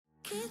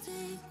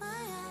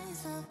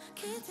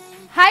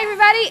Hi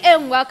everybody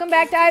and welcome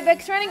back to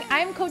IBEX Running.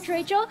 I'm Coach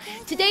Rachel.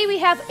 Today we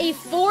have a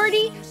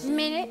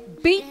 40-minute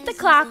beat the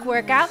clock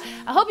workout.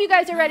 I hope you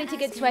guys are ready to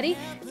get sweaty.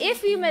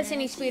 If you miss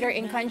any speed or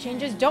incline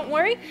changes, don't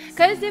worry,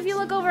 because if you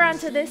look over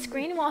onto this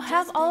screen, we'll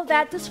have all of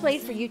that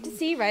displayed for you to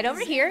see right over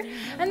here.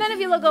 And then if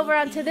you look over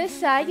onto this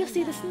side, you'll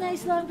see this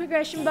nice long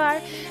progression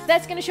bar.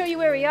 That's going to show you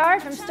where we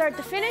are from start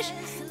to finish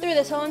through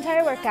this whole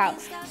entire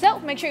workout. So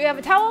make sure you have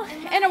a towel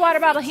and a water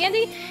bottle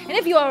handy. And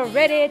if you are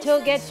ready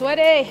to get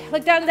sweaty,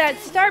 look down to that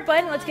start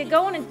button. Let's get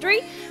going in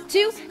 3,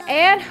 2,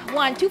 and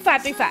 1. 2,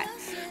 5, 3, 5.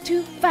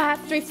 2,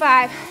 5, 3,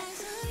 5.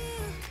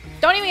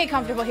 Don't even get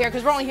comfortable here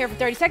because we're only here for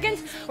 30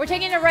 seconds. We're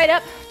taking it right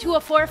up to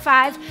a 4,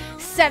 5,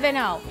 7,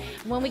 0.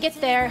 When we get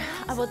there,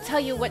 I will tell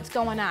you what's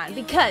going on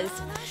because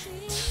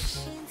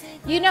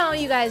you know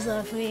you guys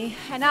love me.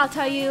 And I'll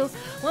tell you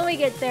when we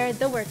get there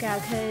the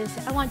workout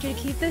because I want you to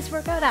keep this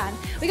workout on.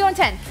 We go in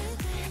 10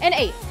 and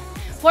 8.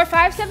 4,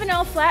 5, 7,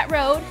 0, flat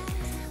road.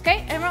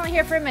 Okay, and we're only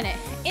here for a minute.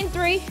 In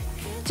 3,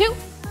 2,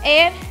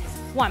 and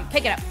 1.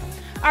 Pick it up.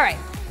 All right,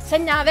 so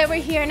now that we're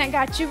here and I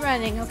got you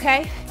running,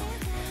 okay,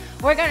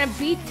 we're gonna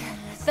beat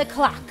the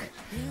clock.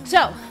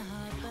 So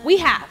we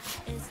have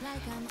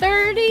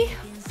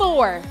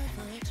 34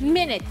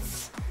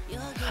 minutes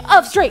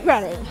of straight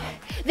running.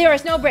 There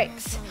is no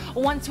breaks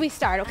once we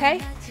start,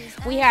 okay?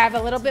 We have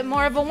a little bit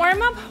more of a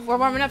warm-up. We're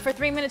warming up for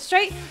 3 minutes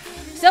straight.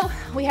 So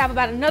we have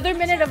about another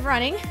minute of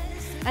running,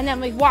 and then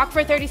we walk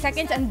for 30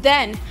 seconds, and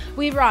then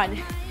we run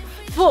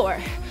for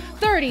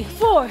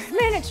 34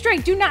 minutes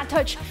straight. Do not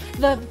touch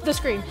the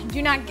screen.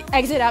 Do not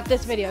exit out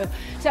this video.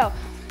 So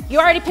you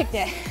already picked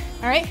it,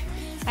 all right?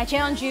 I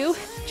challenge you,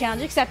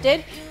 challenge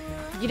accepted.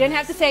 You didn't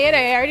have to say it,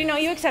 I already know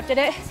you accepted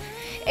it.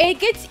 It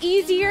gets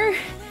easier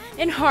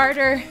and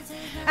harder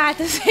at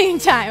the same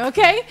time,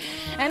 okay?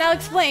 And I'll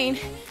explain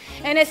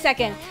in a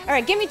second. All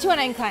right, give me 2 on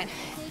an incline.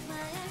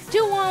 2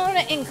 on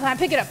an incline,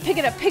 pick it up, pick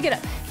it up, pick it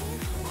up.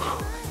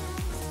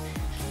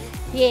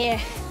 Yeah,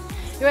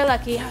 you were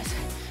lucky. I was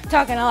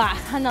talking a lot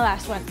on the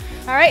last one.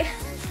 All right,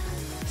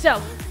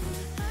 so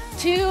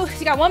you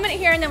got 1 minute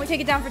here and then we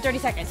take it down for 30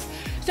 seconds.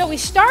 So we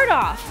start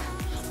off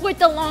with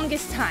the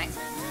longest time,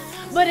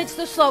 but it's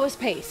the slowest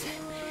pace.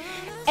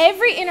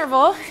 Every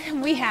interval,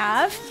 we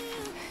have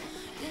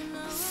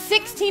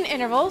 16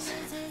 intervals.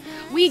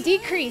 We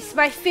decrease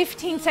by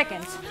 15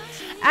 seconds.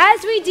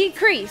 As we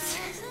decrease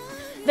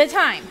the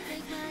time,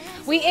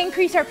 we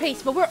increase our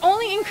pace, but we're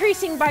only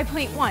increasing by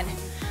 0.1.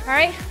 All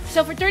right,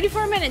 so for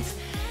 34 minutes,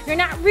 you're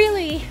not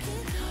really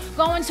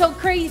going so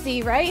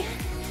crazy, right?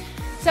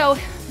 So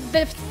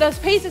those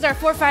paces are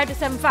 4, 5 to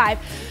 7, 5,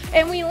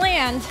 and we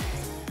land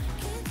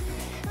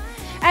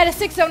at a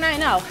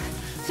 6:09:0.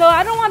 So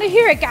I don't want to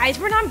hear it, guys.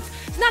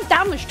 It's not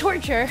that much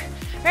torture,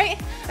 right?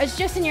 It's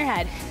just in your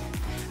head.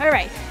 All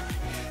right,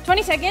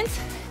 20 seconds.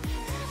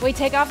 We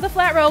take off the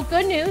flat road.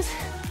 Good news.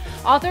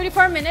 All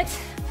 34 minutes,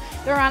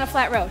 they're on a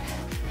flat road.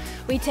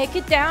 We take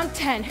it down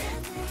 10,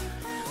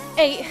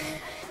 8,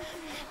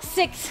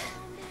 6,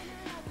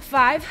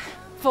 5,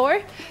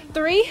 4,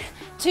 3,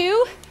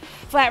 2,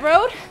 flat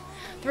road,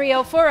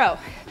 3:040.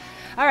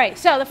 All right,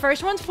 so the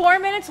first one's 4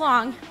 minutes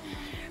long.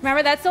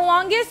 Remember, that's the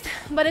longest,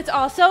 but it's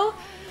also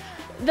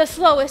the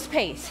slowest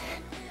pace.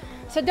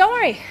 So don't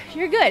worry,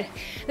 you're good.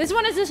 This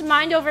one is just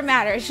mind over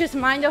matter. It's just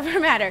mind over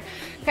matter,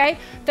 okay?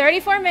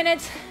 34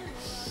 minutes.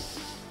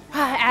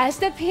 As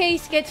the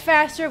pace gets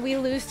faster, we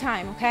lose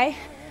time, okay?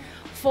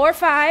 4,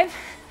 5,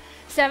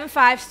 7,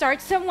 5.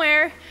 Start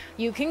somewhere.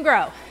 You can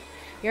grow.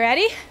 You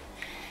ready?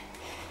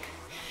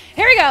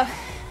 Here we go.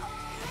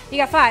 You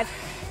got 5,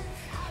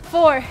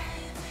 4,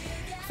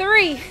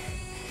 3,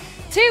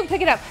 2.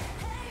 Pick it up.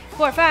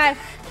 4, 5,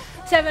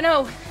 7,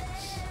 0.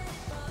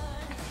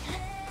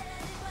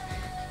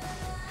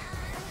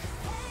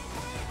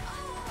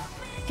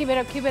 Keep it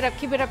up, keep it up,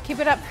 keep it up, keep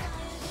it up.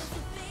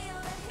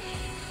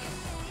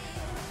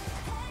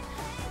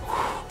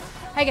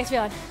 How you guys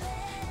feeling?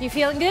 You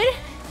feeling good?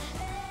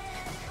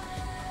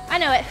 I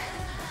know it.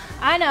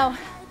 I know.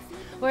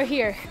 We're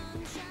here.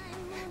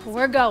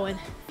 We're going.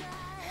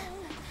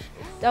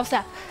 Don't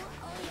stop.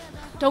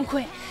 Don't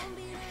quit.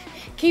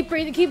 Keep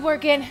breathing, keep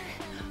working.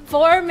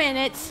 4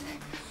 minutes.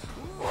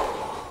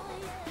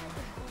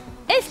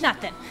 It's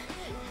nothing.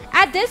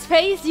 At this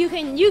pace, you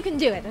can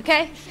do it,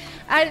 okay?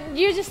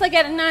 You're just like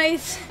at a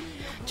nice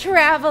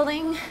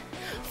traveling,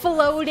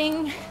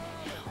 floating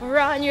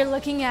run. You're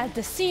looking at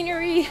the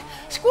scenery,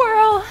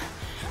 squirrel,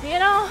 you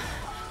know?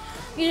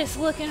 You're just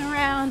looking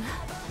around.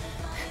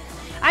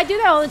 I do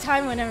that all the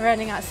time when I'm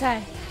running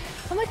outside.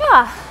 I'm like,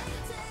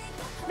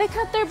 they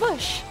cut their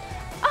bush.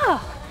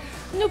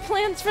 New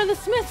plans for the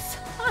Smiths.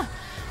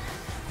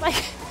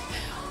 Like,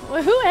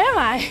 well, who am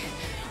I?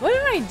 What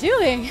am I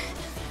doing?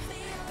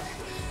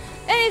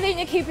 Anything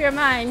to keep your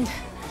mind.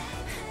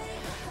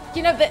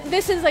 You know,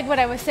 this is like what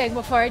I was saying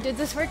before I did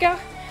this workout.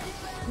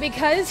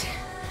 Because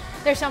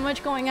there's so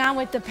much going on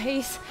with the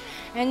pace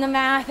and the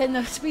math and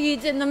the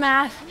speeds and the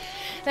math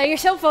that you're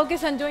so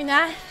focused on doing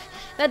that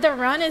that the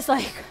run is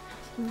like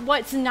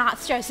what's not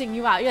stressing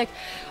you out. You're like,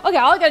 okay,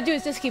 all I gotta do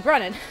is just keep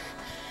running.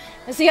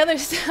 It's the other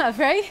stuff,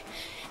 right?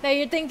 That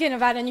you're thinking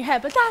about in your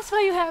head, but that's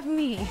why you have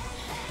me.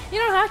 You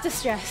don't have to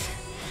stress.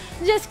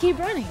 Just keep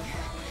running.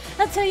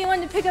 That's how you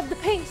want to pick up the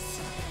pace.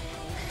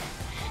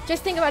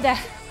 Just think about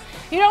that.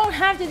 You don't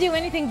have to do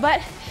anything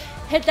but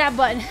hit that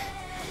button.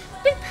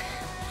 Beep.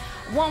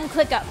 One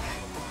click up.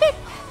 Beep.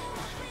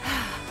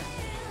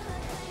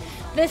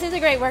 This is a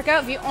great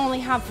workout if you only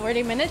have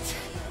 40 minutes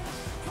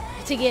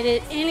to get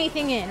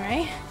anything in,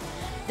 right?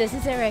 This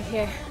is it right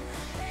here.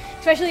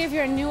 Especially if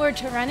you're newer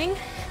to running,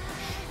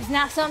 it's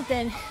not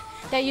something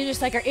that you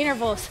just like are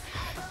intervals.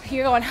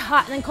 You're going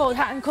hot and cold,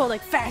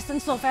 like fast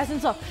and slow, fast and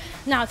slow.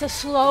 Now it's a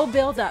slow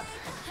build up.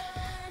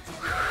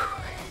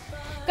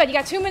 Good, you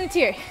got 2 minutes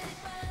here.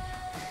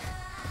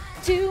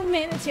 2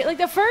 minutes here. Like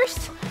the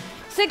first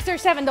 6 or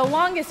 7, the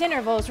longest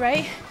intervals,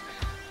 right?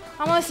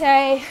 I'm gonna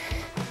say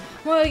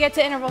when we get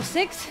to interval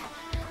 6,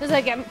 there's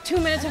like 2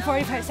 minutes and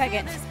 45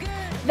 seconds.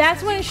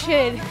 That's when it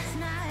should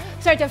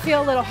start to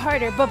feel a little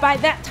harder. But by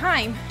that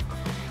time,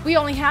 we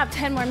only have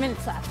 10 more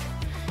minutes left.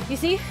 You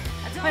see?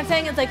 What I'm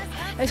saying is like,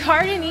 it's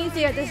hard and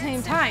easy at the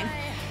same time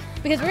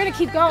because we're gonna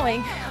keep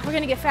going. We're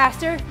gonna get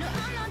faster,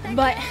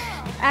 but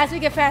as we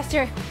get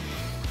faster,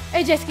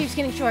 it just keeps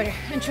getting shorter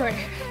and shorter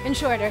and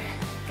shorter.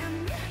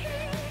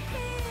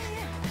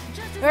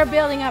 We're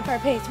building up our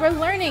pace. We're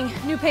learning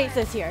new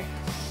paces here.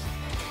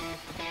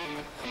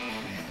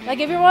 Like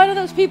if you're one of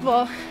those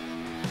people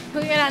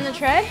who get on the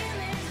tread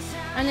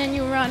and then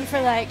you run for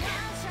like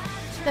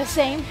the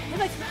same,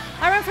 like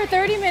I run for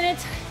 30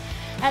 minutes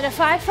at a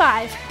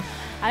 5.5.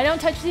 I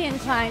don't touch the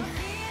incline.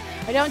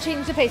 I don't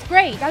change the pace.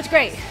 Great, that's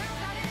great.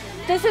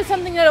 This is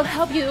something that'll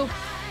help you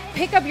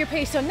pick up your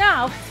pace. So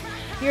now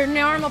your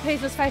normal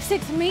pace was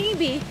 5.6.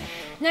 Maybe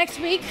next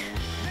week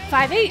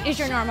 5.8 is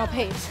your normal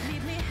pace.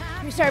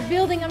 You start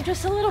building up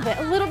just a little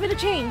bit of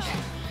change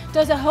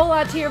does a whole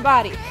lot to your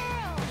body.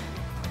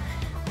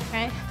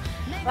 Okay?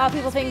 A lot of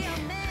people think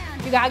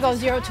you gotta go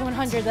 0 to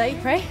 100,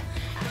 right?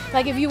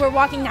 Like if you were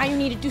walking, now you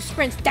need to do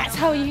sprints. That's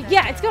how you,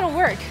 yeah, it's gonna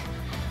work.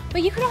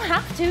 But you don't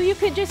have to. You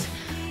could just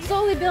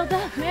slowly build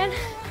up, man.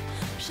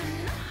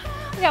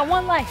 You got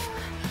one life.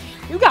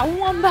 You got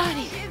one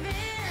body.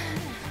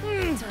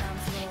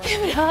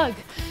 Give it a hug,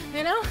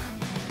 you know?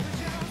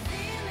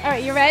 All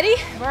right, you ready?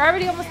 We're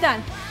already almost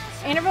done.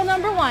 Interval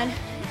number 1.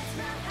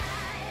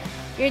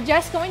 You're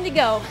just going to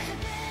go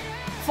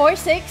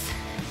 4.6,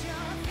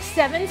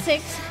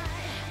 7.6,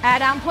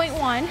 add on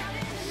 0.1.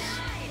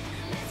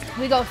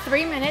 We go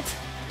 3 minutes,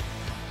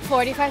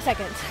 45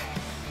 seconds.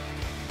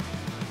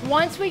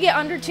 Once we get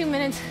under 2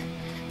 minutes,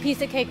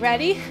 piece of cake.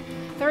 Ready?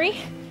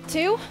 3,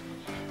 2,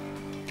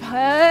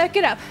 pick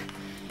it up.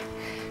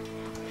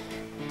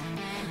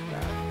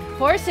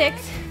 4.6,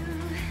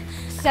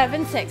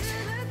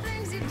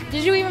 7.6.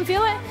 Did you even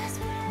feel it?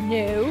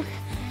 No,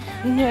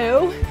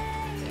 no.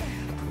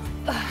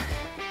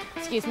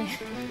 Excuse me.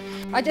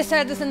 I just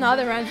had this in the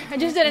other run. I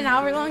just did an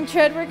hour-long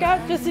tread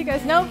workout, just so you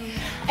guys know.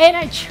 And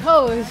I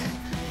chose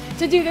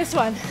to do this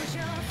one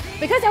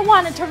because I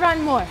wanted to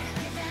run more,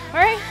 all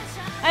right?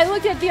 I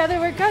looked at the other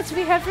workouts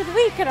we had for the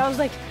week and I was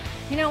like,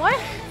 you know what?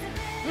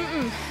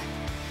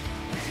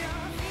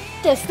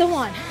 This the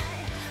one.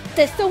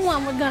 This the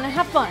one we're gonna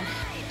have fun,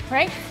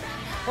 right?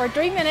 We're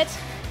 3 minutes,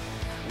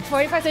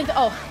 45 seconds.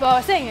 Oh, what I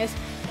was saying is,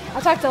 I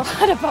talked a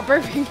lot about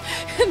burping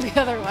in the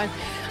other one,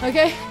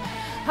 okay?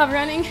 How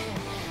running,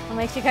 it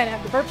makes you kind of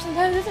have to burp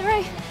sometimes, is it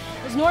right?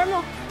 It's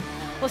normal.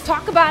 Let's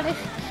talk about it.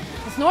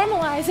 Let's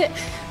normalize it.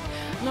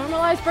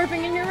 Normalize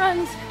burping in your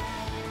runs,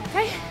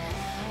 okay?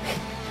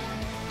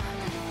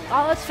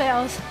 All else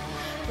fails,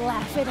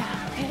 laugh it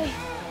out, okay?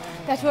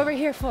 That's what we're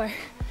here for.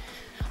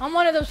 I'm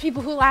one of those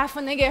people who laugh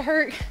when they get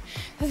hurt.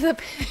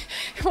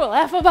 We'll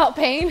laugh about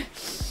pain.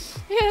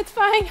 Yeah, it's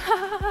fine.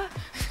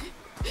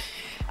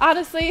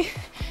 Honestly,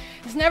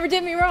 it's never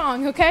did me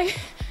wrong, okay?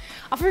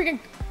 I freaking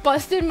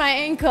busted my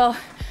ankle.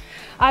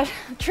 I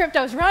tripped,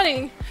 I was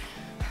running,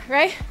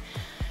 right?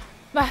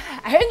 But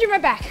I injured my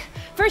back.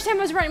 First time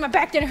I was running, my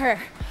back didn't hurt.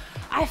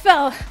 I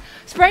fell,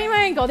 sprained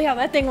my ankle. Yeah,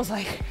 that thing was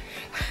like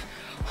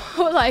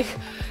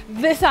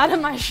this out of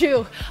my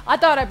shoe. I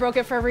thought I broke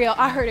it for real.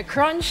 I heard a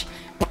crunch.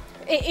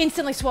 It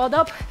instantly swelled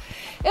up.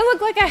 It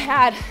looked like I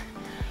had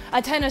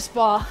a tennis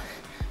ball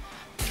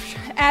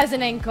as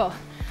an ankle.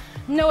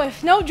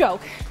 No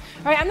joke.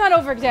 All right, I'm not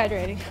over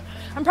exaggerating.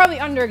 I'm probably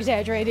under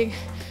exaggerating.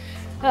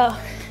 Oh,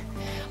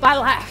 but I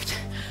laughed.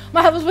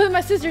 I was with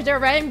my sisters, they were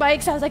riding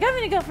bikes. I was like, I'm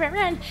gonna go for a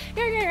run.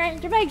 You're gonna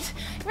ride your bikes.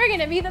 We're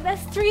gonna be the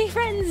best 3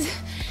 friends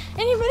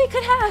anybody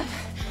could have.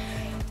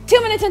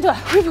 2 minutes into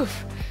it,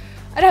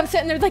 and I'm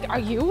sitting there like, are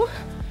you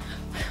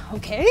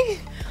okay?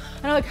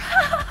 And I'm like,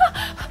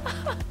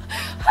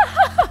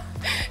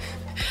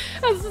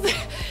 I was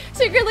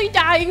secretly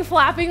dying,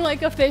 flapping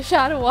like a fish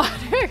out of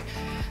water.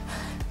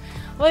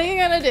 What are you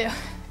gonna do?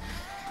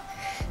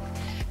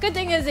 Good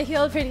thing is it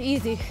healed pretty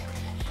easy.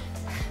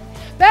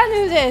 Bad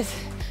news is,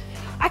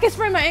 I can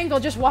sprain my ankle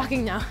just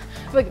walking now.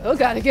 I'm like, oh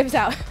God, it gives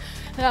out.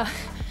 And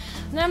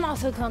I'm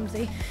also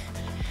clumsy.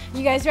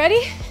 You guys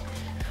ready?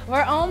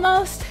 We're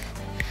almost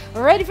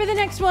ready for the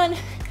next one.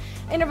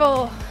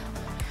 Interval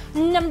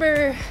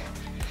Number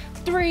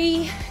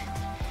 3,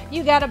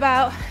 you got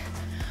about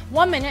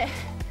 1 minute,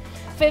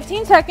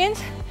 15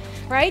 seconds,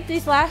 right?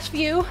 These last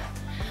few,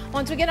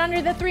 once we get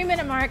under the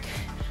 3-minute mark,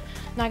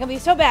 not gonna be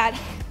so bad.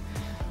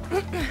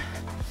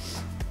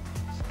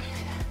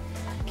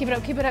 Keep it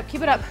up, keep it up,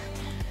 keep it up.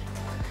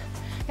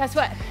 Guess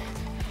what?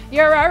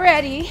 You're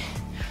already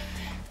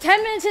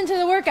 10 minutes into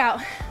the workout,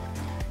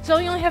 so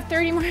you only have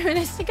 30 more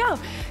minutes to go.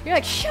 You're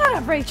like, shut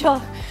up, Rachel.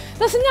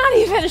 That's not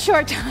even a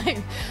short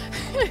time.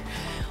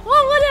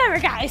 Well, whatever,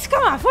 guys.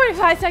 Come on,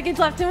 45 seconds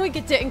left, and we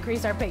get to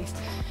increase our pace.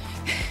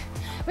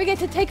 We get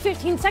to take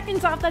 15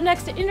 seconds off the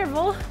next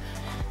interval.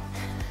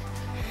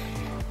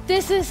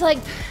 This is like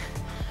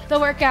the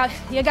workout.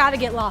 You gotta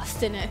get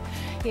lost in it,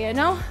 you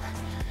know?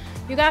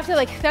 You got to,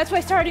 like, that's why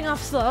starting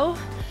off slow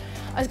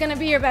is gonna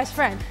be your best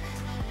friend.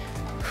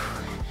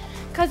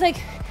 Cause,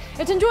 like,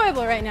 it's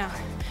enjoyable right now.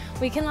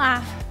 We can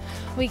laugh,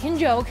 we can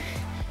joke.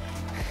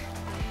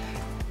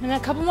 And a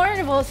couple more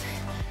intervals,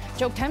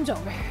 joke time's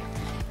over.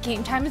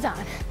 Game time is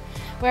on.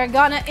 We're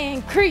gonna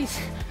increase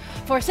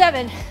for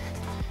 7.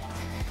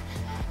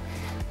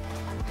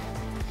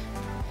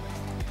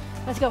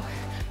 Let's go.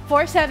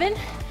 4, 7,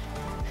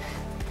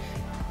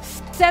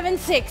 7,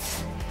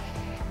 6.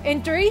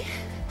 In 3,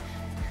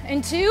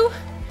 in 2.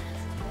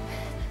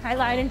 I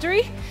lied. In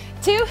 3,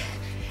 2.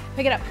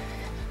 Pick it up.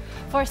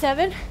 4,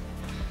 7.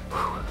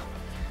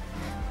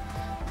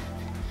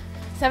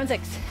 7,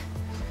 6.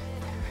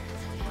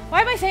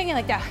 Why am I saying it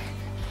like that?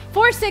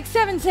 4, 6,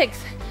 7,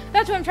 6.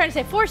 That's what I'm trying to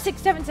say. 4,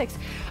 6, 7, 6.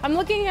 I'm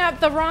looking at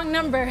the wrong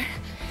number,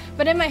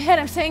 but in my head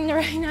I'm saying the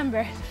right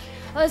number.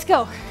 Let's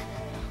go.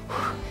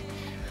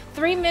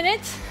 3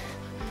 minutes,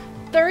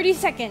 30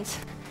 seconds.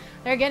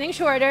 They're getting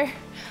shorter.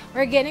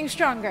 We're getting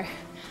stronger.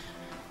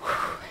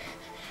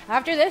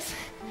 After this,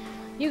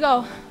 you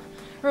go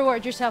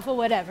reward yourself with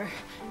whatever.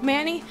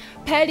 Mani,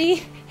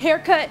 pedi,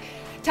 haircut,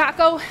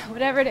 taco,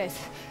 whatever it is.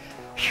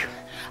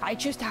 I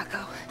choose taco.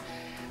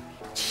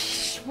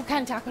 What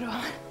kind of taco do I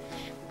want?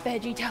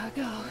 Veggie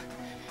taco.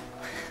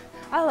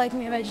 I like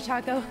me a veggie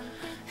taco.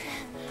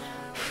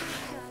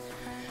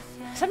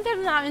 Sometimes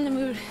I'm not in the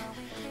mood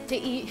to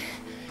eat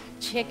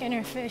chicken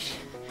or fish.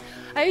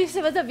 I used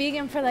to was a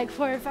vegan for like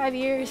 4 or 5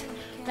 years,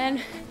 and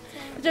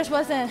it just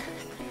wasn't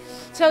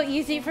so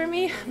easy for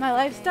me, my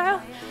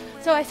lifestyle.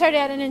 So I started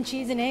adding in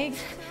cheese and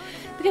eggs,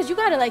 because you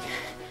gotta, like,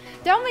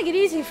 don't make it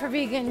easy for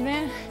vegan,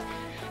 man.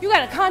 You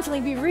gotta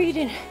constantly be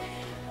reading.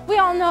 We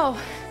all know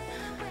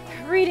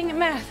reading and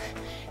math,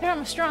 they're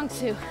my strong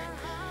suit.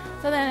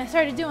 So then I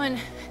started doing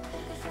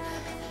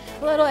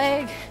a little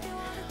egg,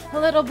 a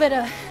little bit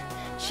of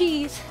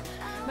cheese,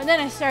 but then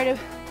I started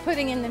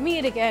putting in the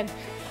meat again,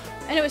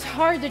 and it was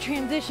hard to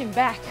transition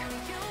back.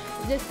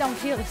 It just don't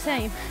feel the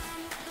same.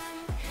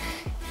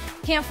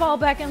 Can't fall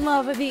back in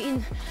love with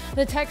eating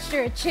the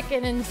texture of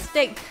chicken and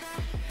steak.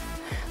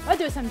 I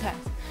do it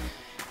sometimes,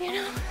 you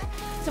know?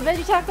 So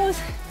veggie tacos,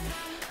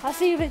 I'll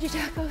see you veggie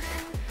tacos.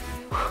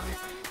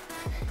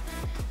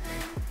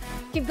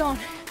 Keep going.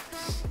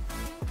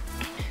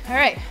 All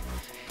right,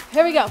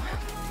 here we go.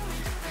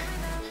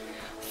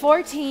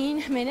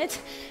 14 minutes,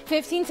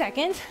 15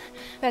 seconds.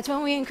 That's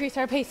when we increase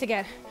our pace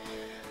again.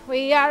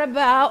 We got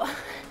about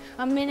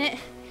a minute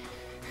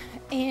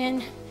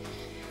and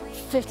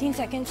 15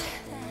 seconds.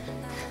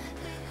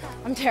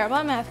 I'm terrible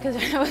at math because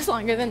I know it's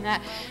longer than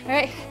that. All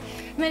right,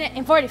 minute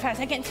and 45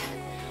 seconds.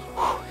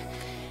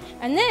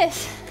 And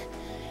this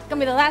is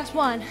gonna be the last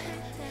one.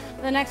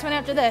 The next one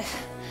after this,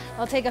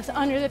 I'll take us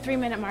under the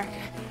 3-minute mark.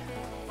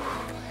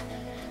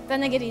 Then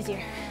they get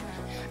easier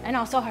and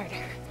also harder.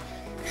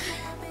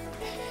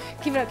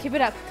 Keep it up, keep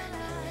it up.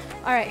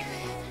 All right,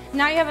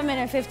 now you have a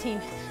minute and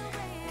 15,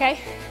 okay?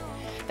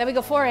 Then we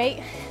go 4,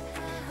 8,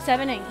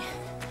 7, 8.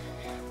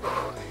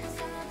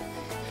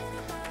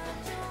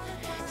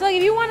 So like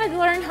if you want to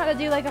learn how to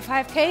do like a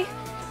 5K,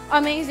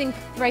 amazing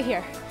right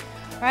here,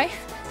 right?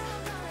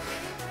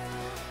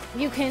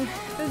 You can,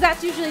 because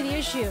that's usually the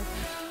issue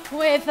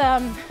with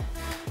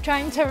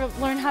trying to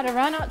learn how to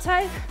run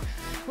outside.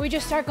 We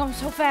just start going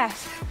so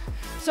fast,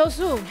 so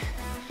soon.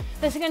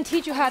 This is gonna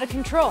teach you how to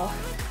control.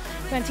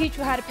 It's gonna teach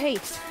you how to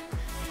pace.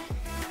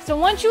 So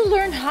once you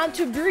learn how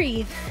to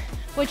breathe,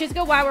 which is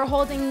good why we're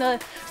holding the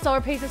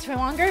slower paces for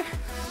longer,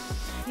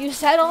 you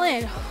settle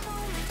in.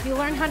 You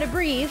learn how to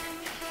breathe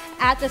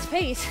at this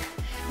pace,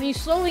 and you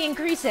slowly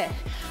increase it,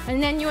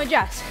 and then you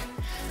adjust.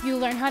 You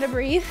learn how to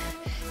breathe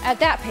at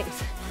that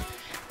pace,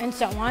 and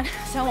so on,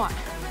 so on.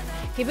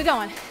 Keep it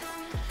going.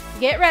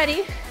 Get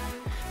ready.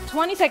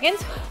 20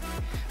 seconds.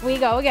 We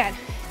go again.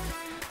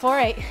 4,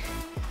 8,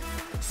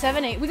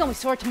 7, 8. We're gonna be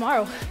sore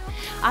tomorrow.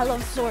 I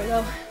love sore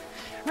though.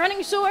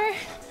 Running sore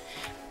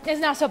is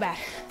not so bad.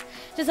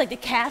 Just like the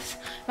calves.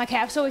 My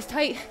calf's always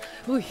tight.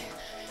 Ooh.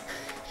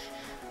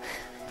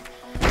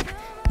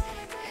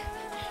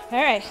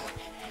 All right,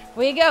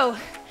 we go.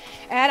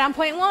 Add on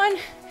point 1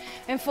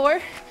 and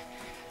 4,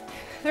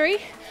 3,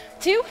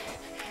 2.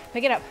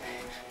 Pick it up.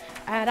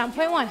 Add on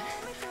point 1.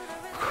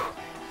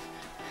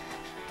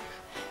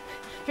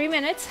 3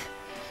 minutes,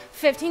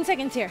 15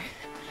 seconds here.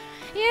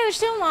 Yeah, they're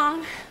still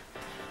long.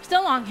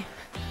 Still long.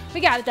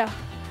 We got it though.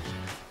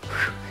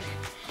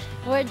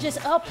 We're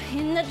just up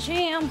in the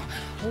gym,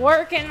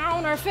 working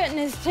on our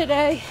fitness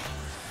today,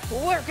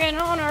 working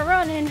on our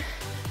running.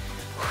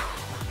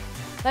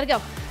 Let it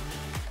go.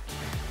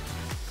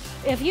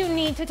 If you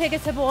need to take a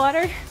sip of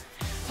water,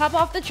 pop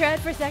off the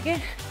tread for a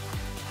second,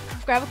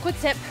 grab a quick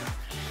sip.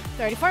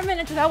 34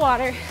 minutes without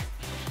water,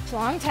 it's a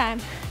long time.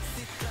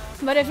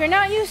 But if you're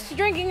not used to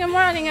drinking and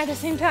running at the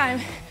same time,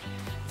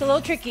 it's a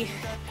little tricky.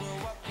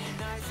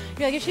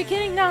 You're like, is she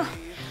kidding? No,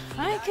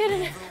 I ain't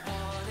kidding.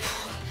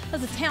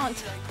 That's a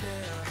talent.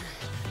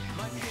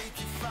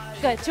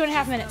 Good,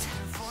 2.5 minutes.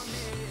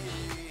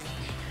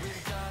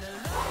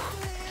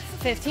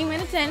 15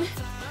 minutes in,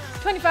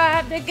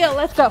 25 to go,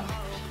 let's go.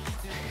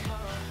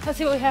 Let's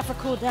see what we have for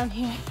cool down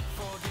here.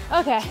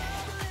 Okay,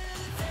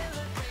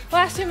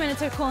 last 2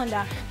 minutes are cooling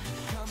down.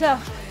 So,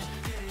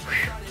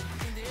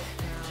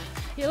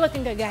 you're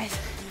looking good, guys.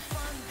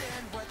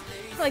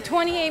 Like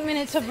 28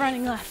 minutes of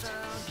running left.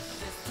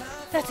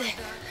 That's it.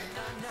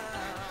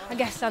 I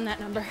guessed on that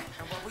number.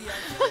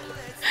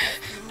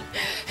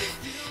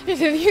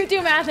 If you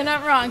do math and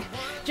I'm wrong,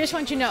 just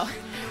want you to know,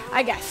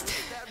 I guessed.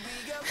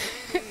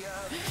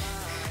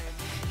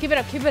 Keep it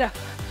up, keep it up.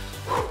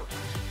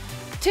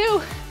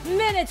 2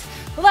 minutes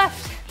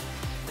left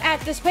at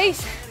this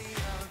pace.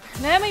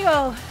 Then we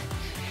go.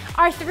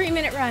 Our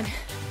 3-minute run.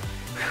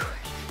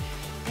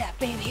 Yeah,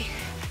 baby.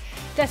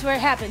 That's where it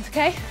happens,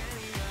 okay?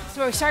 That's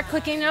where we start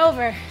clicking it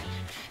over.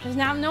 There's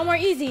now no more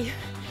easy.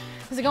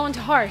 We're going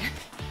to hard.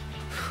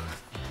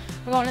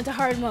 We're going into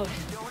hard mode.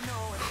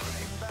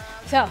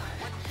 So,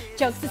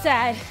 jokes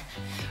aside,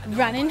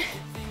 running,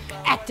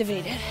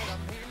 activated.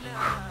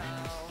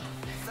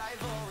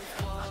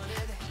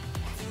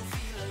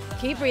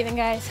 Keep breathing,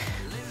 guys.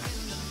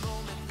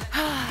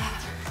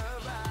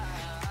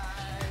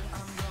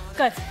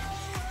 Good.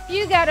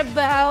 You got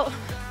about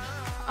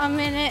a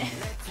minute,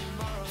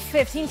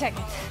 15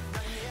 seconds.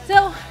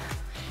 So,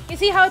 you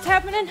see how it's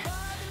happening?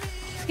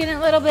 It's getting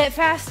a little bit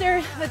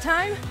faster the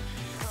time.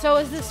 So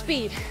is the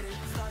speed.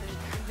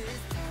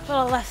 A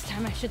little less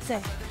time, I should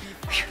say.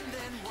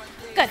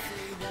 Good.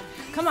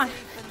 Come on.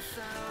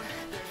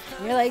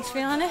 Your legs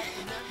feeling it?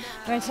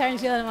 I'm starting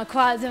to feel it in my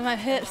quads and my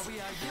hips.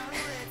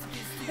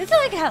 It's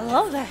like I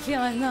love that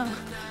feeling though.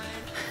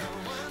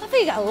 I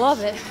think I love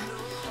it.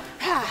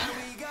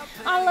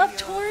 I love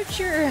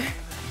torture.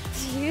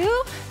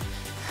 You?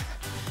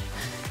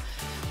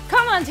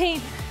 Come on,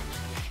 team.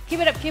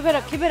 Keep it up, keep it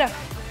up, keep it up.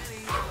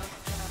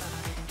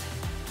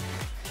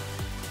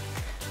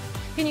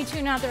 Can you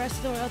tune out the rest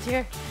of the world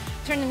here?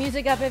 Turn the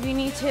music up if you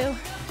need to.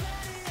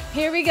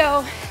 Here we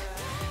go.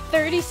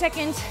 30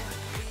 seconds.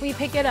 We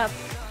pick it up.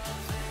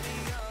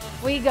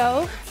 We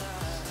go.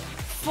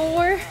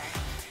 4.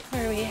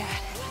 Where are we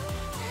at?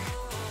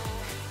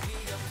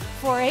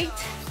 4, 8,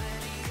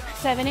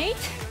 7, 8.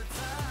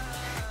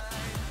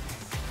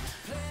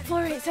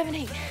 4, 8, 7,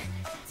 8.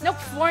 Nope,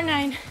 4,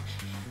 9,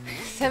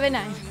 7,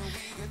 9.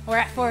 We're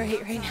at 4,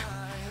 8 right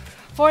now.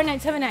 4, 9,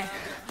 7, 9.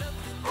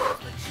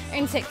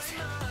 And 6,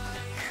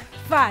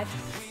 5,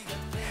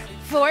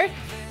 4,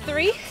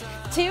 3,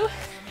 2.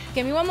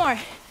 Give me one more.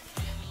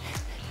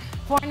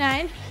 4,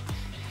 9,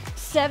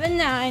 7,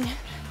 9.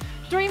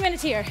 3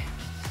 minutes here.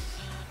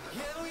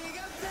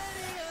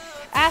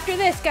 After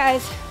this,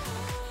 guys,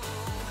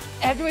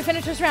 after we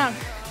finish this round,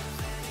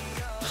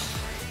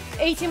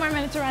 18 more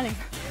minutes of running.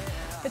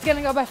 It's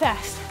gonna go by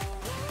fast.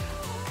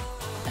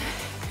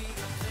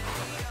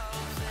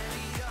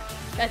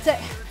 That's it.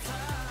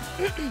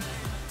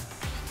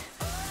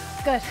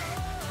 Good.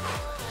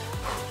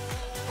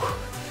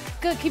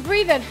 Good, keep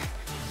breathing.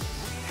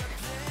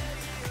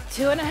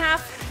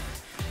 2.5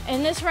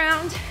 in this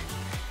round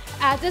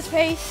at this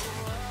pace.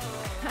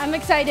 I'm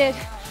excited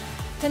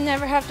to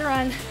never have to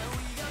run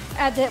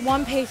at that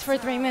one pace for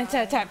 3 minutes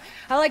at a time.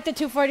 I like the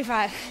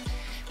 2:45,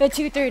 the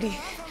 2:30,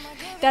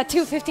 that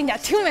 2:15,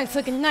 that 2 minutes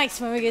looking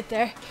nice when we get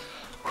there.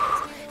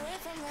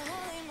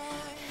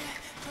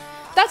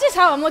 That's just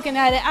how I'm looking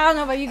at it. I don't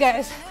know about you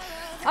guys.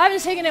 I'm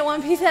just taking it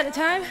one piece at a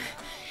time,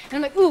 and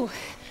I'm like, ooh,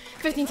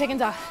 15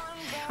 seconds off.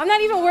 I'm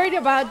not even worried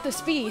about the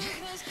speed.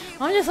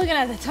 I'm just looking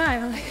at the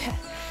time. I'm like,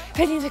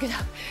 15 seconds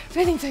off,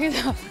 15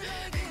 seconds off.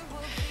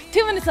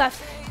 2 minutes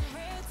left.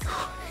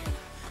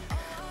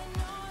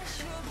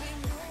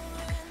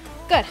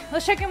 Good,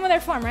 let's check in with our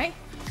form, right?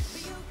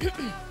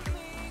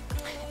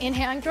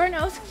 Inhaling through our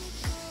nose.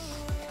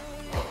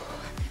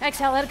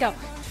 Exhale, let it go.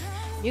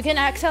 You can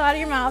exhale out of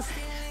your mouth.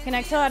 You can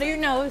exhale out of your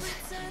nose.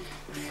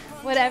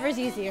 Whatever's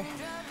easier.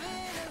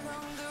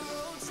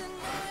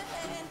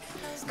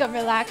 Good,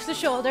 relax the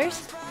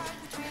shoulders.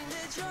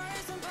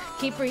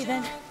 Keep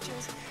breathing.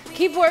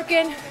 Keep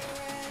working.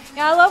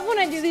 Yeah, I love when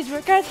I do these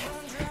workouts.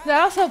 But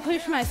I also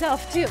push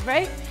myself too,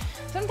 right?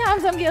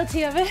 Sometimes I'm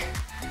guilty of it.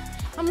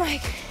 I'm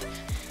like,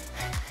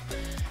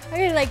 I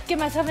gotta like give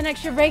myself an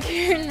extra break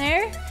here and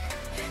there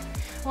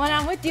when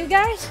I'm with you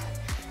guys.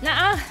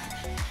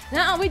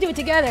 Nuh-uh, we do it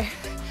together,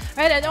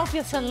 right? I don't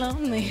feel so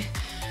lonely,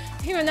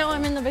 even though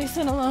I'm in the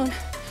basement alone,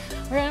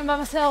 running by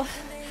myself.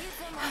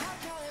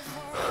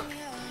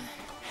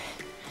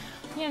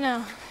 you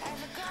know,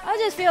 I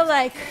just feel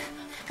like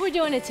we're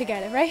doing it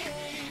together, right?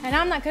 And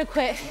I'm not gonna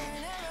quit,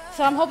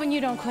 so I'm hoping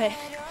you don't quit.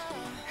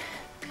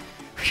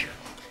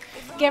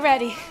 Get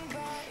ready.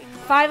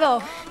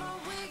 5-0,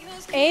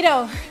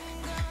 8-0.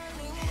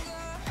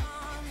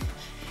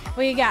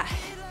 What you got?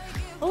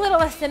 A little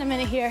less than a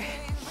minute here.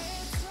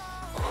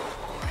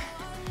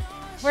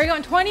 We're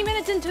going 20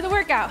 minutes into the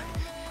workout.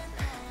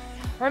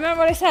 Remember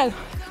what I said?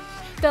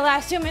 The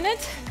last 2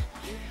 minutes,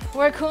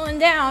 we're cooling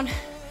down.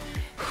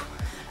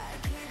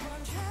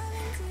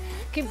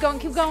 Keep going,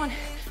 keep going.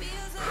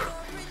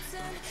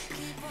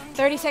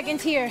 30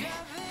 seconds here.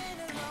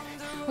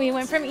 We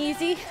went from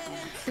easy,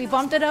 we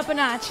bumped it up a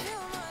notch.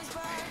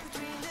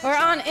 We're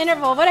on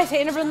interval, what did I say,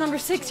 interval number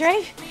 6,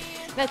 right?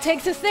 That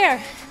takes us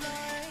there.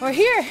 We're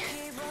here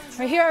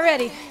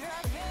already.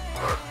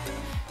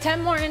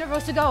 10 more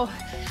intervals to go.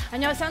 I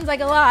know it sounds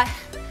like a lot,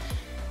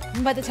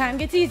 but the time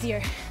gets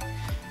easier.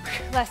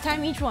 Less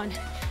time each one.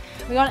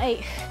 We're going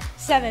 8,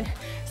 7,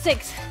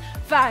 6,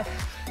 5,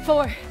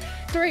 4,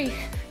 3,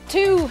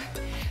 2.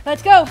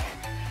 Let's go.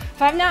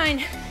 5,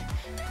 9.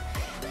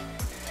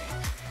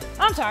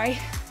 I'm sorry.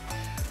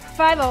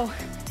 5-0,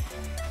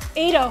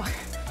 8-0.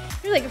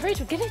 You're like,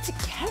 Rachel, get it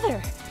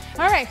together.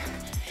 All right.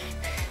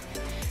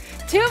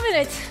 2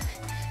 minutes,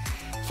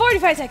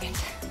 45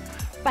 seconds.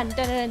 Dun,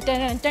 dun, dun,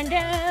 dun, dun,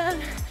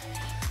 dun.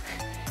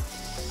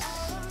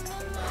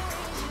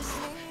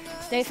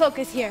 Stay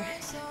focused here,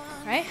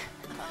 right?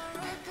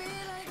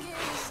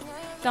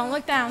 Don't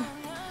look down.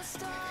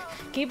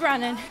 Keep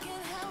running.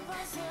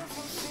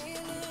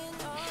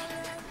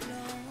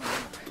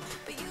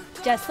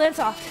 Just lift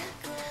off.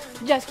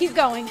 Just keep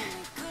going.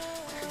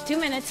 2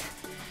 minutes,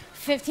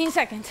 15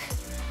 seconds.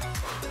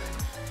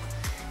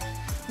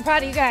 I'm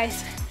proud of you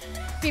guys.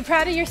 Be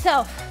proud of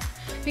yourself.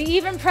 Be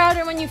even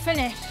prouder when you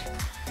finish.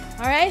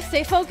 All right,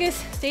 stay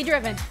focused, stay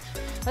driven.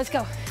 Let's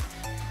go.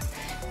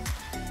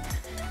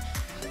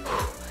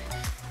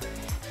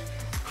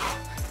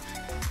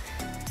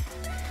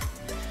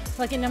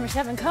 Lucky number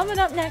 7 coming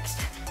up next.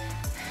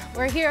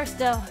 We're here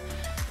still.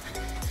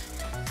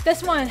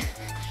 This one,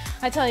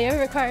 I tell you, it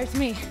requires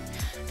me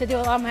to do a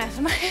lot of math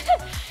in my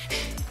head.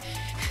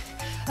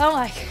 I'm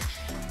like,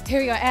 here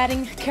we go,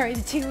 adding, carry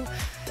the 2,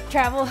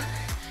 travel,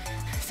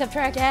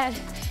 subtract, add,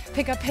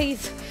 pick up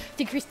pace,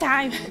 decrease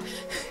time.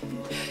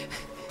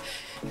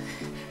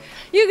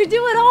 You can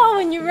do it all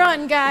when you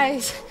run,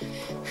 guys.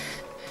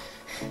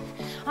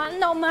 I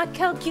know my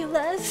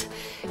calculus.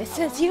 It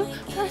says you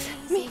plus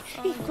me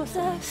equals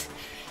us.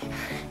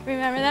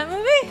 Remember that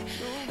movie?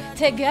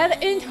 Together,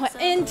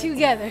 in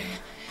together.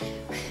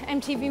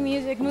 MTV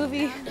music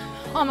movie.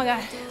 Oh my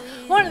God.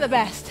 One of the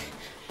best.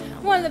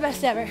 One of the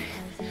best ever.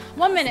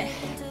 1 minute.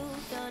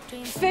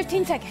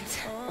 15 seconds.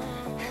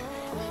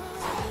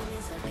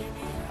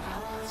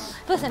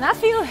 Listen, I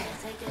feel it.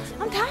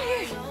 I'm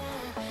tired.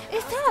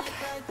 It's tough.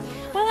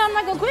 But I'm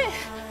not gonna quit.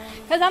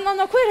 Because I'm not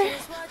no quitter.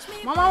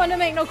 My mama didn't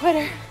make no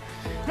quitter.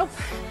 Nope.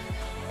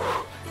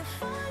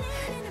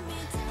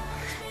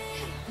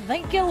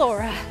 Thank you,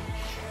 Laura.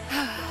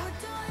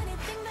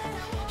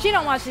 She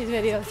don't watch these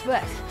videos,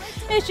 but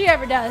if she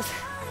ever does,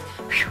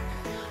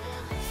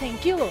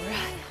 thank you, Laura.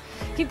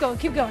 Keep going,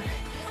 keep going.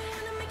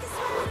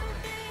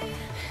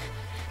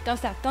 Don't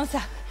stop, don't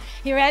stop.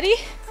 You ready?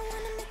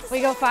 We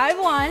go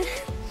 5-1,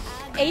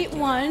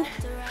 8-1,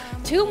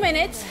 2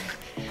 minutes,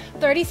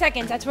 30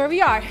 seconds. That's where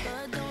we are.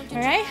 All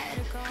right?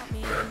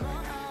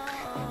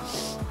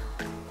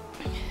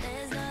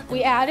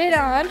 We added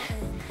on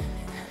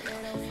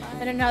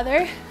in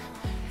another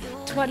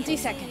 20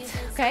 seconds,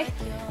 okay?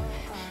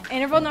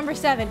 Interval number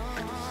 7,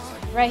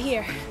 right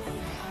here.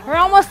 We're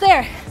almost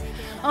there.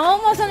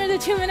 Almost under the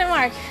 2 minute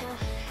mark.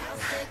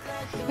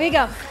 Here we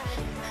go.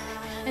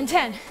 In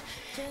 10,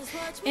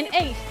 in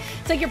 8.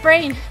 It's like your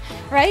brain,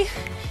 right?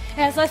 It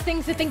has less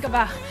things to think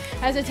about.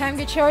 As the time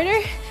gets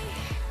shorter,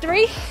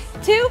 3,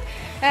 2,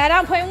 add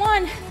on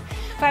 0.1,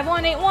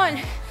 5-1,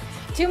 8-1,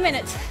 2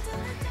 minutes,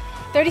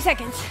 30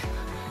 seconds.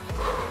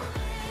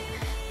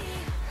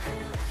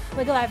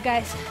 Look alive,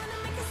 guys.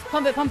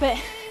 Pump it, pump it.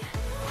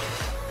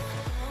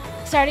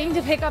 Starting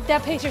to pick up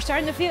that pace. You're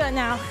starting to feel it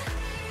now.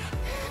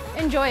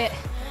 Enjoy it,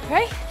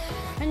 right?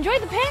 Enjoy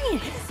the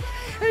pain.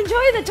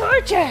 Enjoy the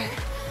torture.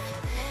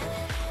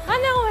 I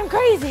know I'm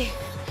crazy.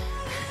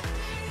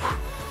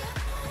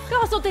 You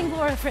also thank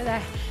Laura for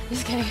that.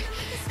 Just kidding.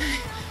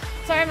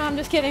 Sorry, Mom,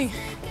 just kidding.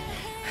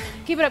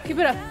 Keep it up, keep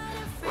it up.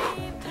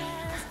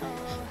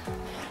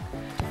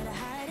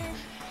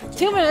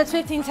 2 minutes,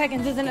 15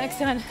 seconds is the next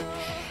one.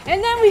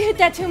 And then we hit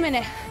that 2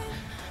 minute.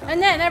 And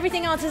then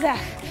everything else is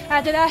that.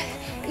 After that,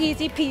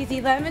 easy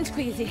peasy, lemon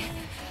squeezy.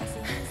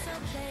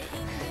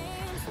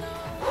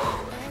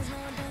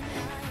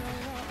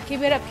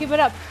 Keep it up, keep it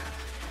up.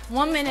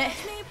 1 minute,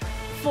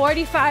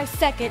 45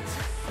 seconds.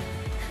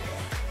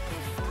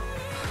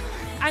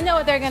 I know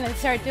what they're gonna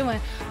start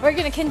doing. We're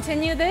gonna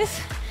continue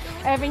this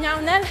every now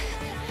and then.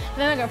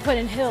 Then we're gonna put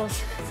in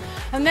hills.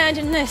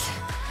 Imagine this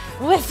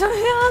with some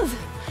hills.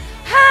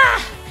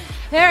 Ha!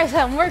 There's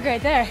some work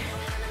right there.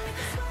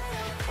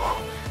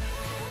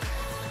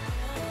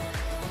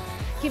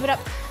 Keep it up.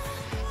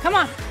 Come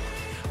on.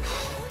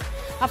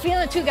 I'm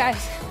feeling it too,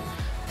 guys.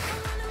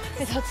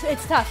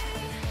 It's tough,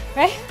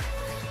 right?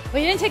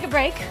 We didn't take a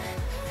break.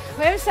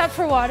 We haven't stopped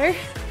for water.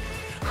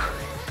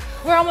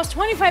 We're almost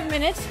 25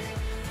 minutes.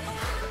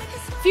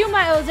 Few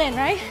miles in,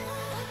 right?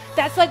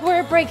 That's like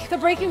where the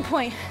breaking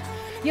point.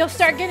 You'll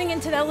start getting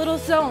into that little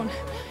zone,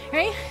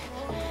 right?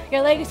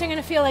 Your legs are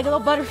gonna feel like little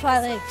butterfly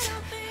legs.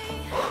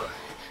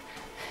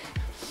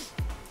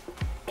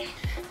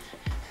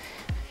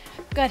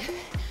 Good.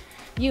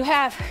 You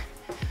have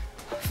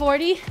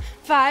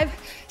 45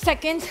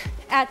 seconds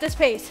at this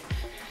pace.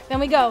 Then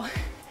we go.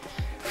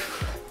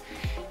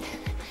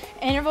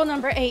 Interval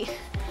number 8.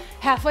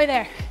 Halfway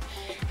there.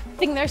 I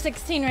think there's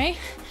 16, right?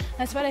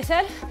 That's what I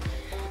said.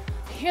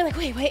 You're like,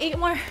 wait, 8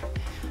 more.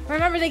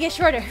 Remember, they get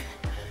shorter.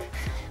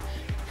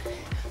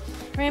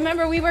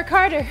 Remember, we work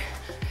harder.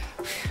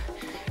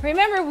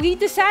 Remember, we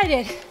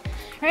decided,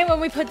 right, when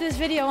we put this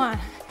video on,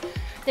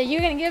 that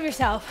you're gonna give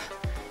yourself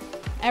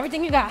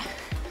everything you got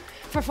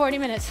for 40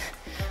 minutes.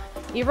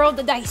 You rolled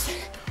the dice.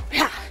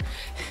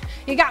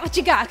 You got what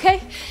you got,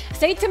 okay?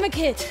 Say it to my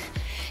kids.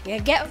 You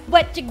get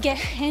what you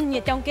get and you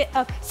don't get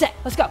upset.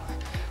 Let's go.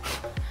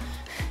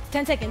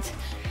 10 seconds.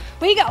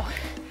 We go.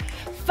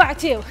 5,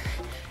 2,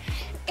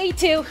 8,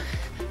 2,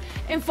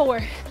 and 4,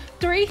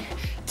 3,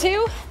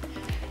 2.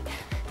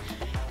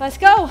 Let's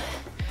go.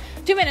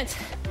 2 minutes.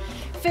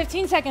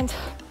 15 seconds.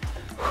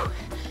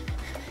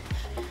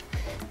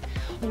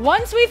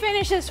 Once we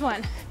finish this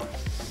one,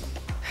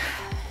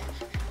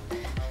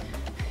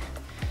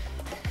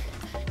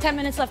 10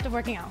 minutes left of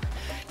working out.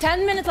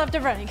 10 minutes left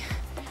of running.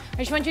 I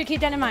just want you to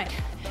keep that in mind,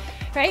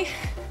 right?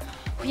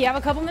 You have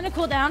a couple minute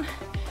cool down.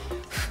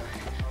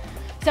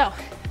 So,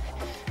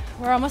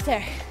 we're almost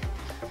there.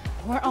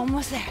 We're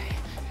almost there.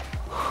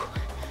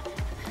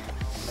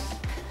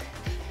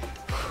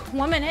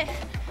 1 minute,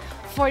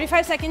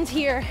 45 seconds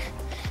here.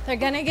 They're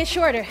gonna get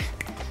shorter.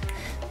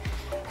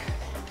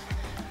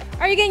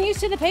 Are you getting used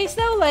to the pace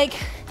though? Like,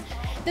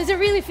 does it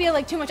really feel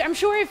like too much? I'm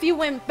sure if you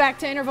went back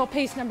to interval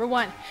pace number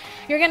 1,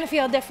 you're gonna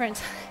feel a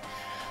difference.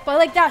 But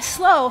like that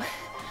slow,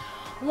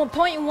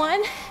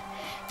 1.1,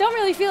 don't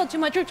really feel it too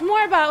much. It's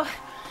more about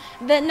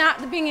the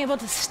not being able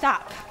to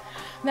stop.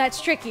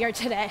 That's trickier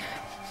today.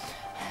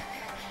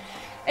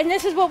 And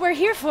this is what we're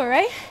here for,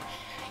 right?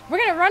 We're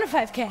gonna run a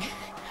 5K.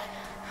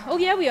 Oh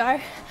yeah, we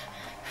are.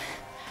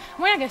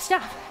 We're not gonna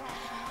stop.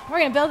 We're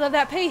gonna build up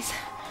that pace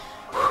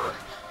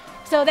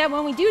so that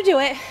when we do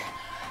it,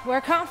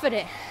 we're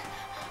confident.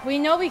 We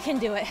know we can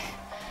do it.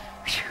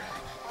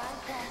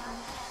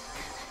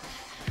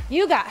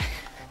 You got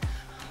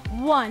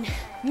 1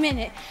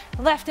 minute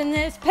left in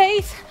this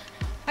pace.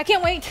 I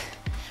can't wait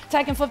till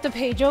I can flip the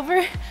page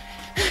over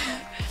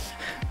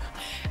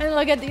and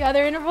look at the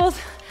other intervals,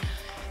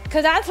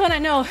 because that's when I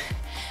know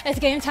it's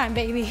game time,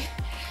 baby.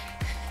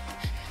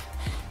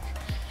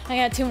 I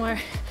got 2 more.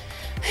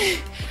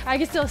 I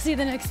can still see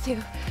the next 2.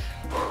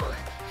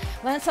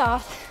 Let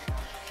soft.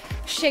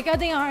 Shake out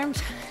the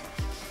arms.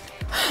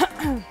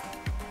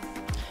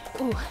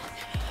 Ooh.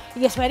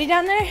 You get sweaty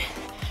down there?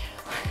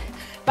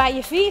 By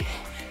your feet.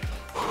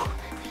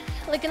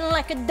 Looking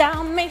like a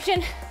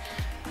Dalmatian.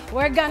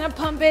 We're gonna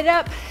pump it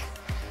up.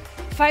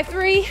 5,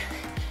 3,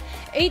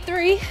 8,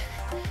 3,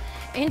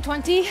 in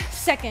 20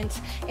 seconds.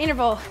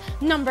 Interval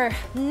number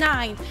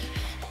 9.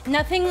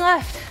 Nothing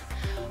left.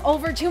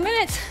 Over 2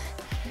 minutes.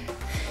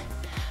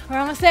 We're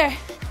almost there.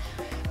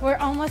 We're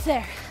almost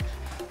there.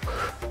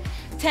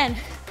 10,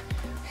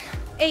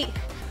 8,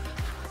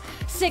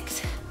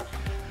 6,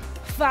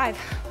 5,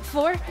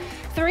 4,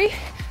 3,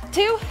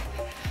 2,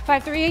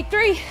 5, 3, 8,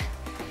 3.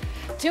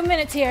 2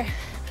 minutes here.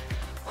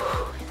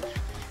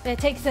 That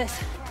takes us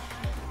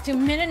to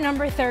minute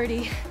number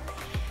 30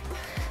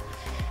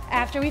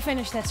 after we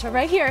finish this. So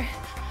right here,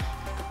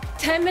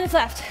 10 minutes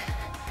left.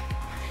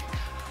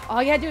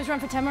 All you gotta do is run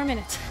for 10 more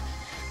minutes.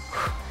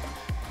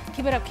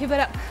 Keep it up, keep it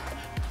up.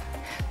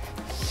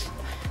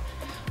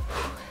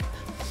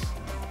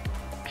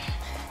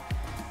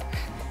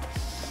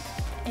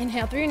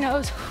 Inhale through your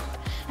nose.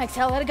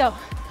 Exhale, let it go.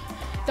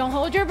 Don't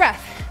hold your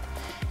breath.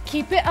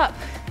 Keep it up.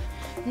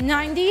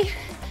 90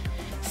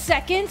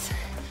 seconds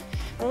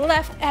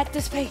left at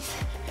this pace.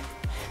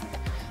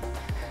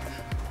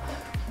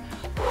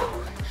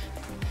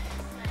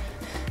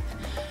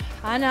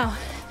 I know.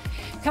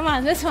 Come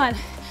on, this one.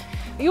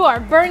 You are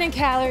burning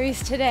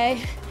calories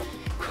today.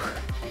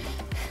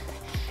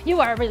 You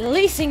are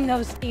releasing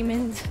those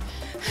demons.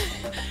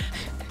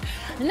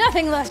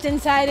 Nothing left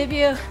inside of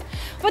you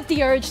but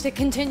the urge to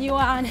continue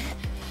on.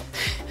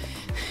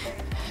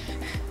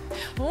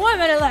 1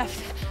 minute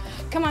left.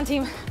 Come on,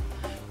 team.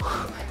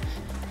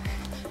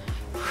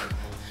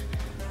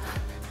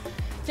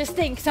 Just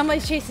think,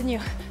 somebody's chasing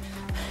you.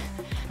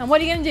 And what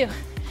are you gonna do?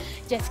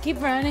 Just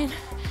keep running.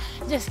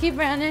 Just keep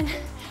running.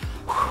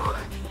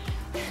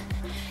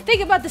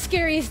 Think about the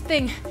scariest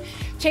thing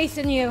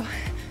chasing you.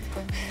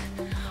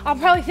 I'll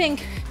probably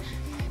think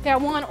that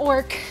one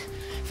orc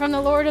from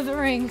the Lord of the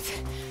Rings.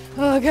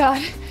 Oh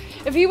God,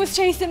 if he was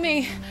chasing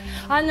me,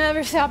 I'd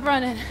never stop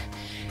running.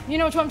 You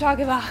know what I'm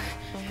talking about.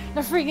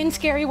 the freaking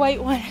scary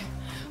white one.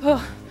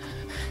 Oh.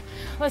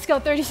 Let's go,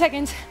 30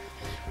 seconds.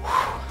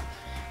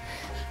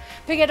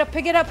 Pick it up,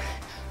 pick it up.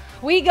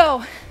 We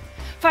go.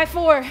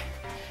 5-4,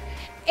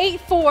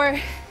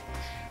 8-4,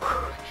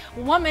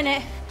 1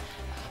 minute,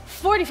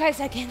 45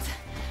 seconds.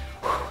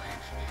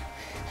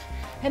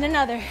 And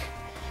another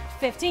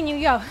 15,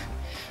 you go.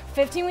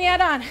 15 we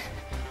add on.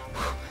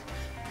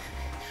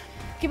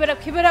 Keep it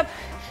up, keep it up.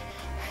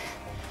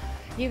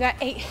 You got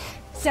 8,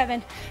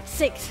 7,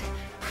 6,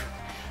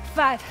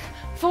 5,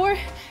 4,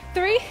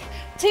 3,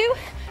 2,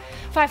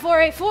 5,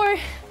 4, 8, 4.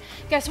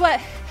 Guess what?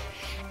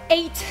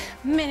 8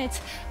 minutes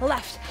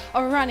left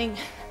of running.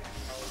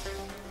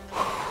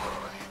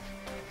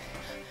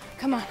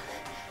 Come on,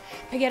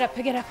 pick it up,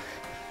 pick it up.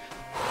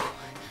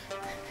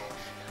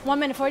 1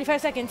 minute, 45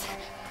 seconds.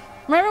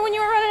 Remember when you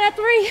were running at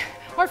 3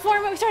 or 4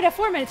 minutes? We started at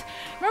 4 minutes.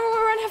 Remember when we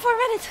were running at 4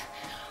 minutes?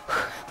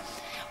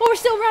 Well, we're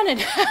still running.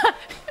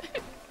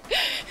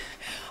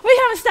 We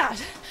haven't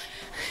stopped.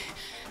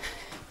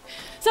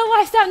 So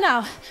why stop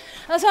now?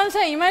 That's what I'm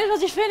saying. You might as well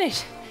just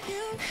finish.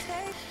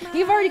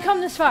 You've already come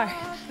this far.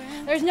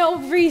 There's no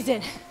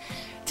reason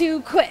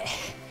to quit.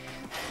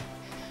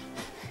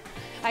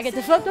 I get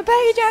to flip the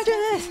page after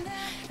this.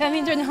 That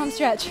means we're in the home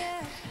stretch.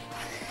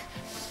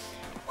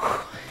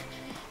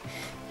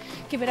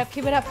 Keep it up,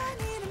 keep it up.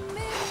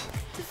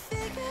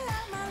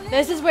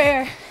 This is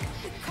where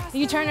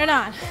you turn it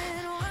on,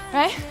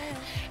 right?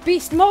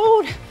 Beast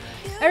mode.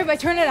 Everybody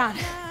turn it on.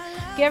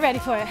 Get ready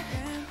for it.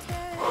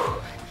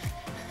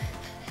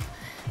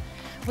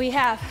 We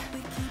have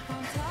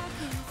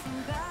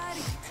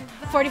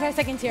 45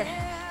 seconds here.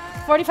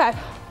 45.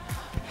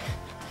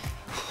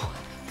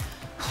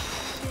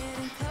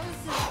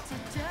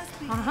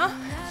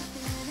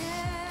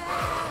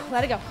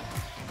 Let it go.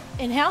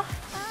 Inhale.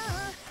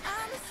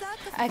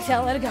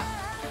 Exhale, let it go.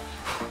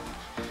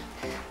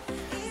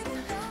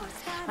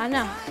 I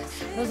know.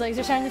 Those legs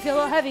are starting to feel a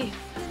little heavy.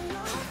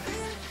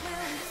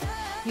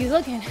 You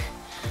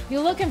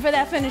looking for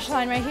that finish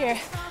line right here.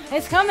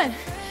 It's coming.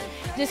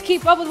 Just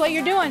keep up with what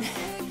you're doing.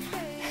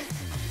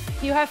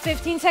 You have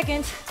 15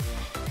 seconds.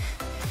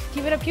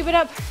 Keep it up, keep it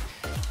up.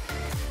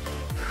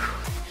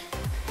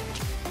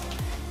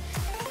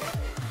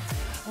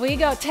 We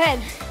go.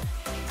 10,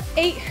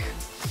 8,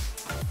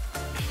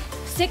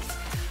 6,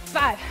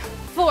 5,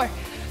 4,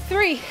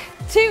 3,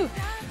 2,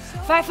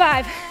 5,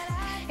 5,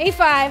 8,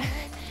 5,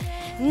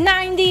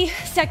 90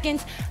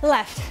 seconds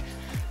left.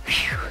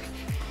 Whew.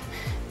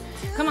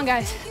 Come on,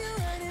 guys.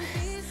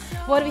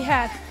 What do we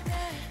have?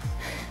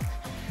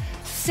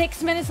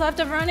 6 minutes left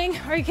of running.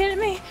 Are you kidding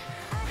me?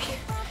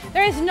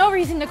 There is no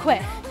reason to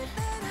quit.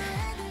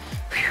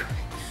 Whew.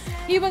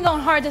 You've been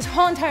going hard this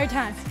whole entire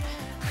time.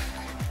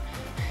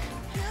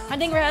 I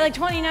think we're at like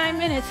 29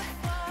 minutes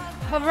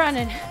of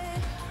running.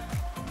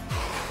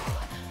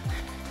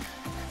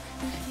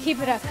 Keep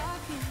it up.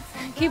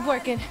 Keep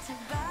working.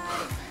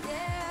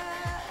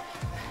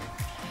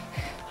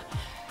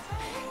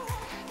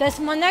 This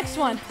one, next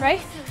one,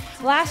 right?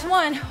 Last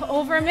one,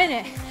 over a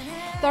minute.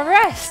 The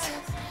rest,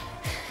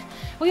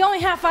 we only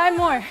have 5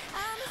 more.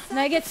 And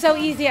that gets so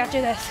easy after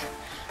this,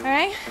 all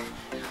right?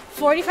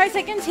 45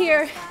 seconds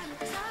here.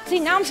 See,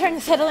 now I'm starting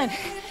to settle in.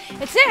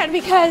 It's sad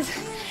because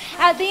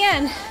at the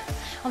end,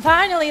 I'm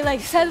finally like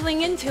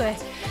settling into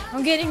it.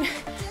 I'm getting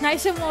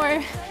nice and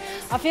warm.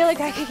 I feel like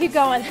I can keep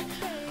going.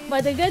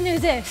 But the good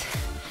news is,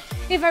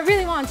 if I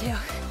really want to,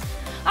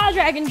 I'll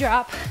drag and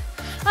drop.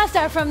 I'll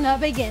start from the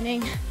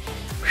beginning.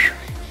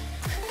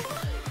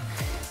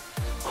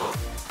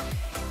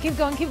 Keep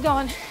going, keep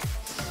going.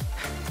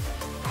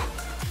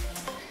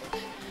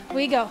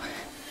 We go.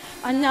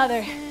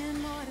 Another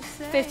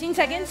 15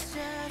 seconds.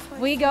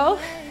 We go.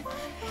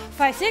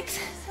 5, 6,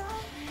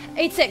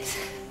 8, 6.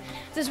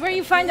 This is where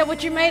you find out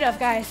what you're made of,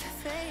 guys.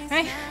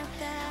 Right?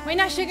 We're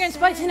not sugar and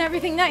spice and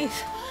everything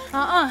nice.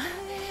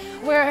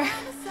 We're,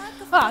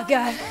 oh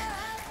God.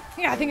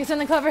 Yeah, I think it's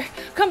something clever.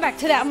 Come back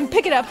to that. I'm gonna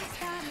pick it up.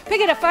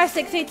 Pick it up. 5,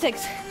 6, 8,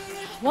 6.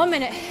 1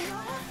 minute.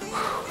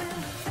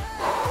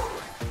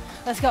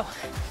 Let's go.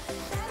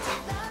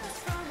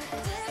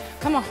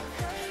 Come on.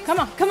 Come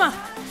on. Come on.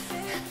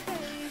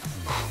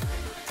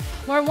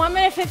 We're 1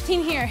 minute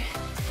 15 here.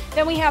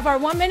 Then we have our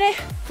 1 minute,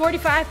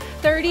 45,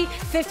 30,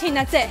 15.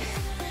 That's it.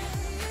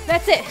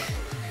 That's it.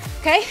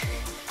 Okay?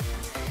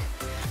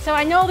 So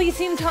I know these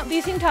seem tough.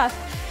 They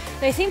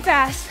seem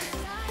fast.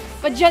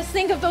 But just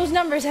think of those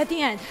numbers at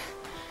the end.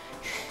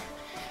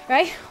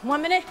 Right?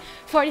 1 minute,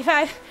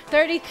 45,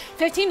 30,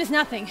 15 is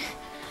nothing.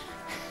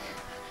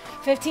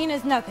 15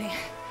 is nothing.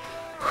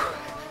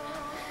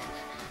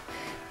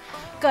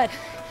 Good.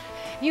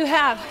 You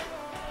have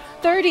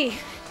 30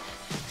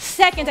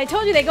 seconds. I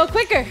told you they go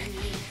quicker.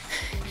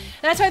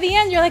 That's why at the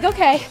end you're like,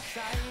 okay,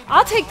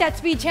 I'll take that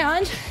speed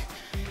challenge.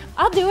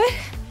 I'll do it.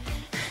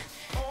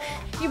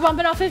 You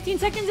bumping off 15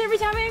 seconds every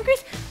time I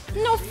increase?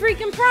 No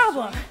freaking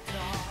problem.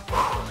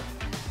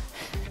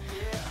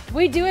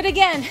 We do it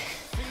again.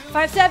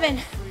 5, 7,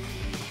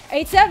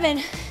 8, 7.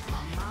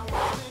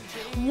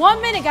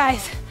 1 minute,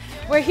 guys.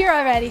 We're here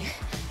already.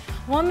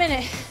 1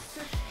 minute.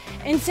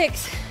 In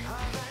 6,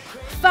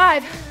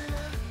 5,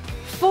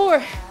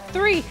 4,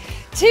 3,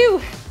 2,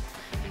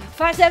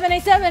 5, 7,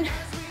 8, 7.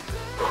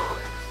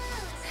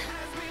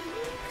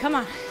 Come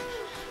on.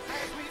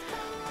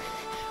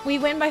 We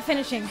win by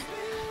finishing,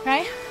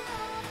 right?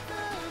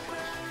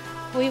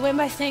 We win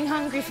by staying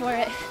hungry for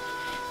it.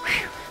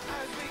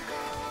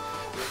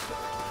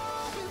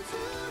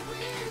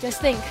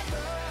 Just think,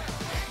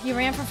 you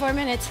ran for 4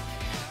 minutes,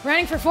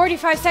 running for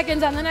 45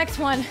 seconds on the next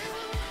one.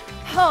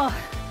 Oh,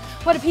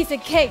 what a piece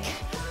of cake.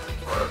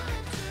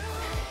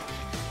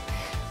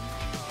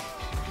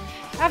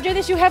 After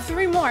this, you have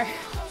 3 more.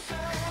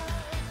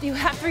 You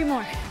have 3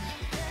 more.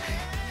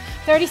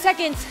 30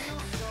 seconds.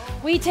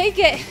 We take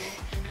it.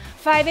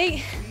 5,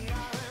 8,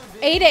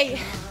 8, 8.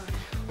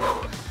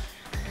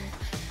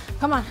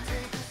 Come on,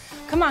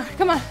 come on,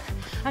 come on.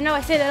 I know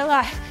I say that a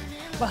lot,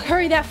 but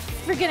hurry that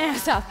freaking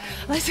ass up.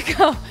 Let's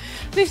go.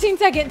 15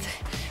 seconds.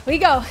 We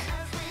go.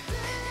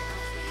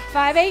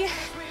 5, 8,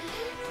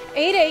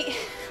 8, 8,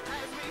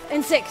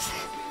 and 6.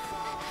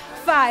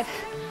 5,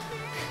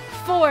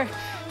 4,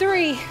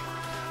 3,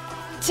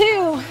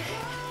 2,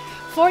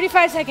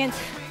 45 seconds.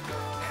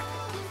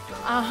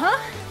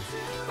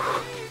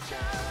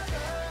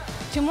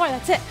 2 more,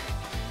 that's it.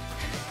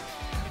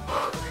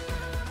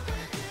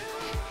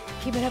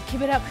 Keep it up,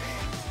 keep it up.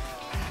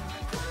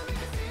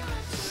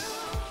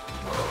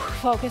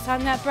 Focus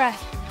on that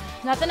breath.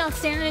 Nothing else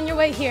standing in your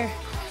way here.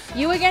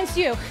 You against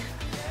you.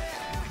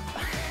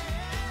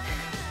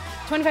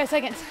 25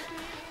 seconds.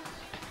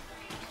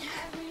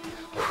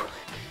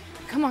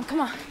 Come on,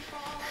 come on.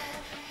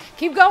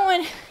 Keep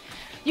going.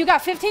 You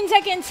got 15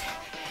 seconds.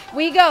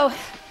 We go.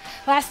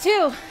 Last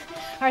 2.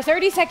 Our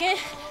 30 second,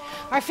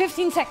 our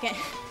 15 second.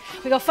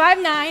 We go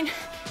 5, 9,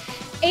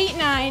 8,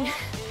 9,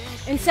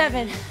 and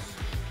 7,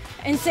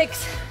 and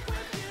 6,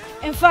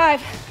 and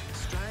 5,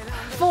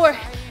 4,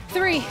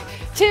 3,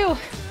 2.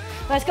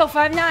 Let's go.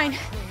 5, 9,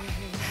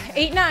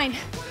 8, 9,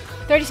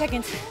 30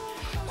 seconds.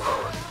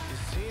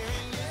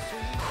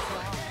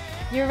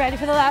 You're ready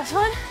for the last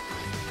one?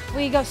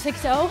 We go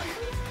 6, 0,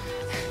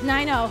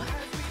 9, 0,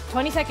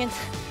 20 seconds.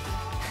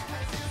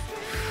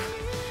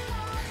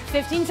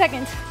 15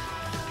 seconds.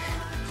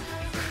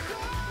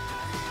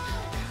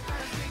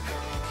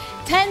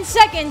 10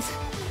 seconds.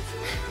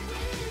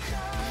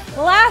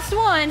 Last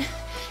one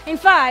in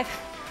 5,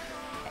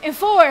 in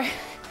 4,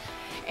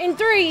 in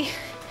 3,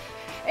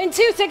 in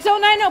 2, 6, 0,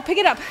 9, 0. Pick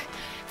it up.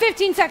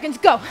 15 seconds.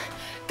 Go,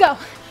 go,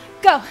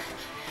 go.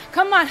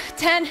 Come on.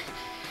 10,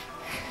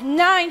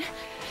 9,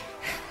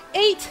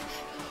 8,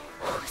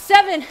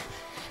 7,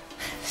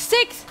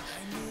 6,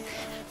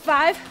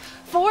 5,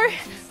 4,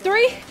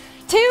 3,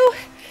 2,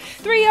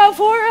 3, 0,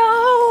 4,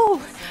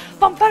 0.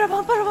 Bum, bada,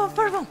 bum, bada, bum,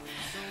 bada, bum.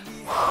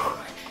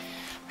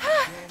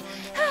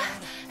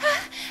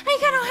 I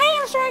got no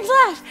hamstrings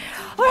left.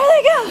 Where'd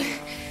they go?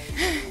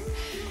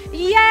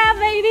 Yeah,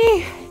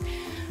 baby.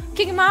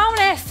 Kicking my own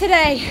ass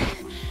today.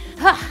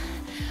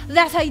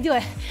 That's how you do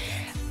it.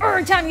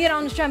 Every time you get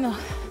on this treadmill.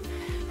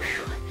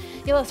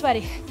 Get a little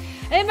sweaty.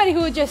 Anybody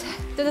who just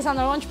did this on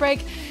their lunch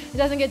break,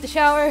 doesn't get the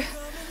shower,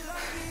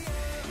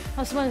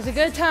 this one is a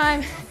good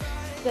time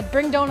to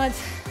bring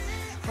donuts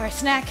or a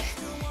snack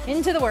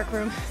into the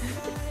workroom.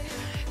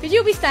 Because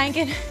you'll be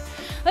stanking.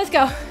 Let's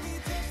go.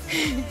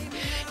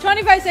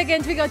 25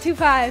 seconds, we go 2,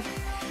 5,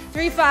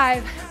 3,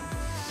 5.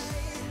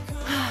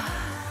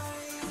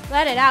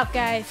 Let it out,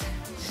 guys.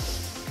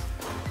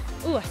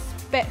 Ooh, I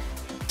spit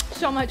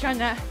so much on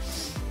that.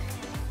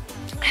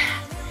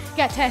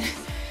 Got 10.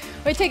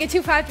 We take it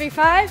 2, 5, 3,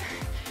 5.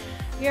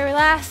 Your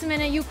last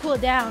minute, you cool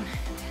down.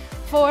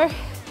 4,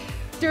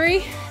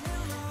 3,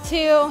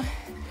 2,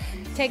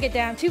 take it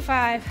down. 2,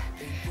 5,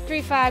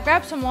 3, 5.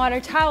 Grab some water,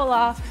 towel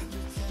off.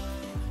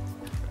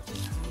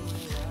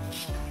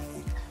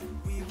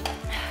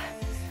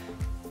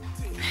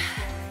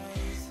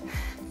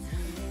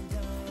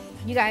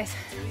 You guys,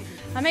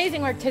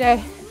 amazing work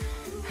today.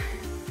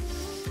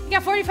 You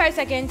got 45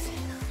 seconds.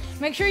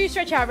 Make sure you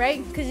stretch out,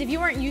 right? Because if you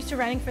weren't used to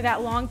running for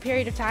that long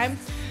period of time,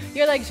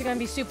 your legs are gonna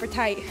be super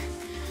tight.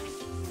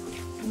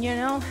 You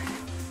know?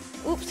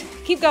 Oops,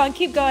 keep going,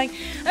 keep going.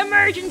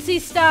 Emergency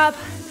stop.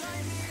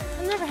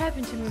 That never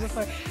happened to me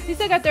before. You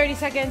still got 30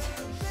 seconds.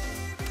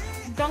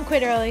 Don't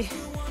quit early.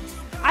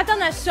 I've done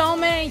that so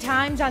many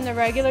times on the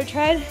regular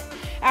tread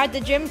at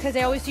the gym because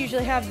they always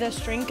usually have the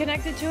string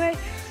connected to it.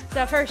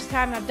 The first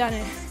time I've done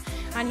it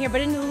on here, but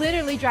it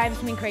literally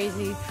drives me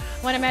crazy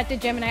when I'm at the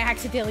gym and I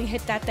accidentally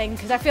hit that thing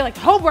because I feel like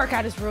the whole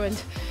workout is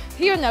ruined,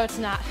 even though it's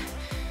not.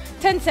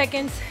 10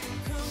 seconds.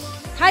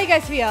 How you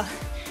guys feel?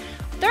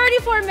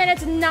 34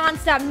 minutes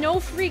non-stop, no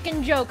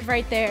freaking joke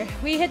right there.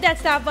 We hit that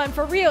stop button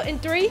for real in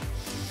 3,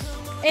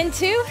 in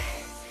 2,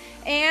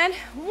 and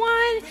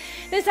 1.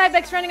 This is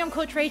Ibex Running. I'm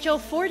Coach Rachel.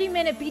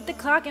 40-minute beat the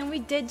clock, and we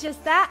did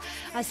just that.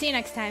 I'll see you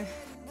next time.